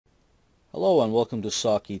Hello and welcome to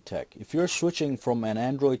Saki Tech. If you're switching from an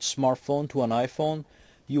Android smartphone to an iPhone,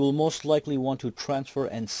 you will most likely want to transfer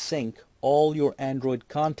and sync all your Android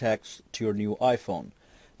contacts to your new iPhone.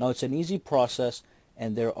 Now it's an easy process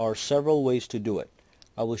and there are several ways to do it.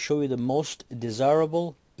 I will show you the most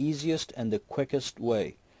desirable, easiest, and the quickest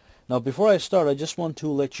way. Now before I start, I just want to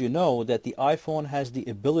let you know that the iPhone has the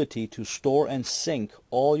ability to store and sync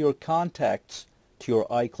all your contacts to your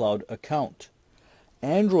iCloud account.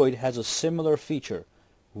 Android has a similar feature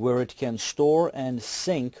where it can store and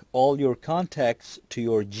sync all your contacts to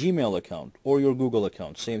your Gmail account or your Google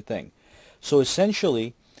account, same thing. So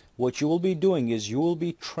essentially what you will be doing is you will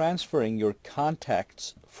be transferring your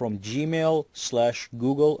contacts from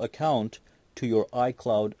Gmail/Google account to your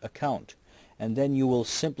iCloud account, and then you will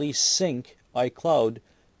simply sync iCloud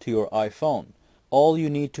to your iPhone. All you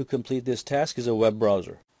need to complete this task is a web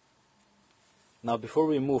browser. Now before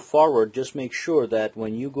we move forward, just make sure that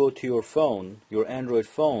when you go to your phone, your Android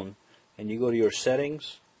phone, and you go to your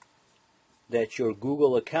settings, that your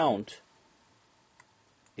Google account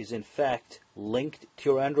is in fact linked to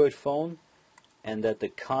your Android phone, and that the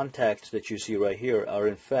contacts that you see right here are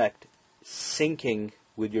in fact syncing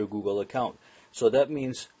with your Google account. So that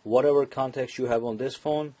means whatever contacts you have on this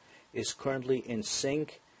phone is currently in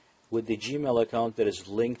sync with the Gmail account that is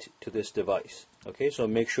linked to this device. Okay, so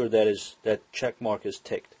make sure that check mark is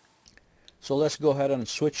ticked. So let's go ahead and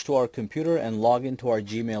switch to our computer and log into our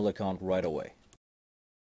Gmail account right away.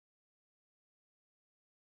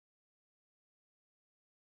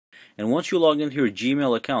 And once you log into your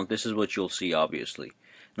Gmail account, this is what you'll see, obviously.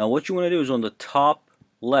 Now what you want to do is on the top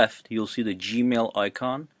left, you'll see the Gmail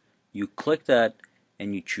icon. You click that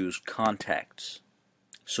and you choose Contacts.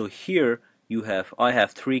 So here I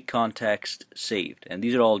have 3 contacts saved, and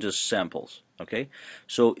these are all just samples. Okay,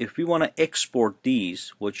 so if we want to export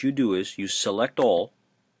these, what you do is you select all,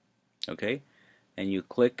 okay, and you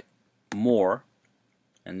click More,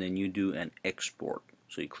 and then you do an export.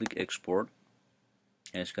 So you click Export,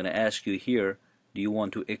 and it's going to ask you here, do you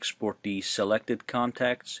want to export the selected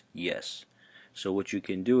contacts? Yes. So what you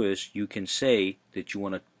can do is you can say that you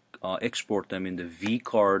want to export them in the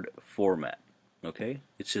vCard format. Okay,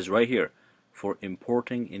 it says right here, for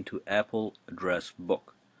importing into Apple Address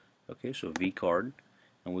Book. Okay, so vCard,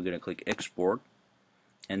 and we're going to click Export,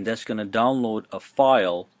 and that's going to download a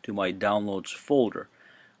file to my Downloads folder.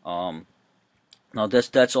 Now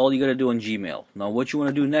that's all you got to do on Gmail. Now what you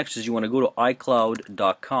want to do next is you want to go to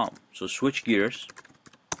iCloud.com. So switch gears,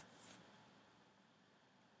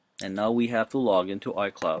 and now we have to log into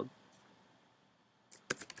iCloud.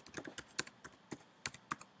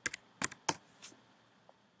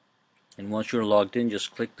 And once you're logged in,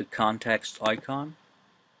 just click the Contacts icon,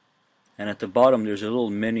 and at the bottom there's a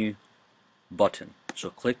little menu button.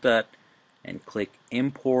 So click that and click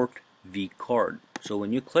Import vCard. So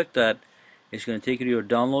when you click that, it's going to take you to your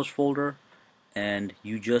Downloads folder, and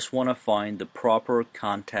you just want to find the proper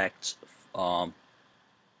contacts vCard,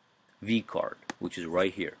 which is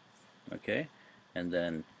right here. Okay, and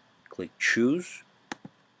then click Choose,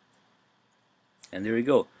 and there you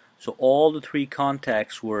go. So all the 3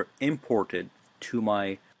 contacts were imported to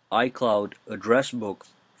my iCloud address book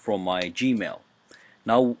from my Gmail.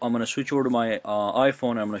 Now I'm going to switch over to my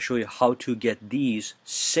iPhone, and I'm going to show you how to get these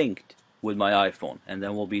synced with my iPhone, and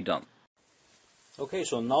then we'll be done. Okay,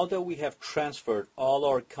 so now that we have transferred all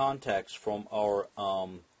our contacts from our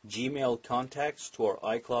Gmail contacts to our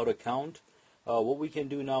iCloud account, what we can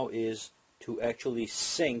do now is to actually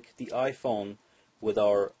sync the iPhone with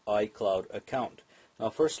our iCloud account. Now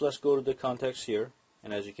first let's go to the contacts here,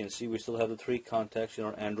 and as you can see we still have the 3 contacts in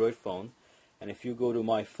our Android phone, and if you go to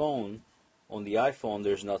My Phone on the iPhone,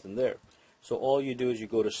 there's nothing there. So all you do is you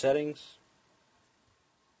go to Settings,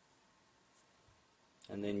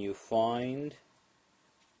 and then you find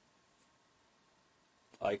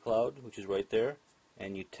iCloud, which is right there,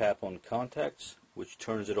 and you tap on Contacts, which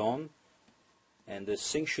turns it on, and the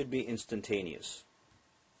sync should be instantaneous.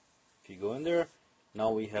 If you go in there, now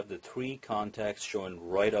we have the 3 contacts showing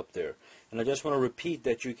right up there. And I just want to repeat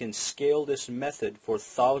that you can scale this method for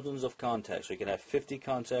thousands of contacts. So you can have 50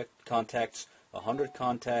 contacts, 100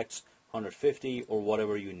 contacts, 150, or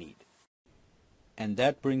whatever you need. And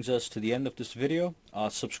that brings us to the end of this video.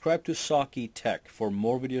 Subscribe to Saki Tech for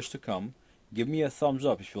more videos to come. Give me a thumbs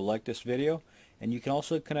up if you like this video. And you can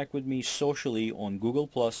also connect with me socially on Google+,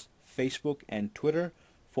 Facebook, and Twitter,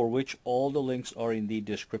 for which all the links are in the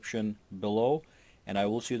description below. And I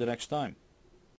will see you the next time.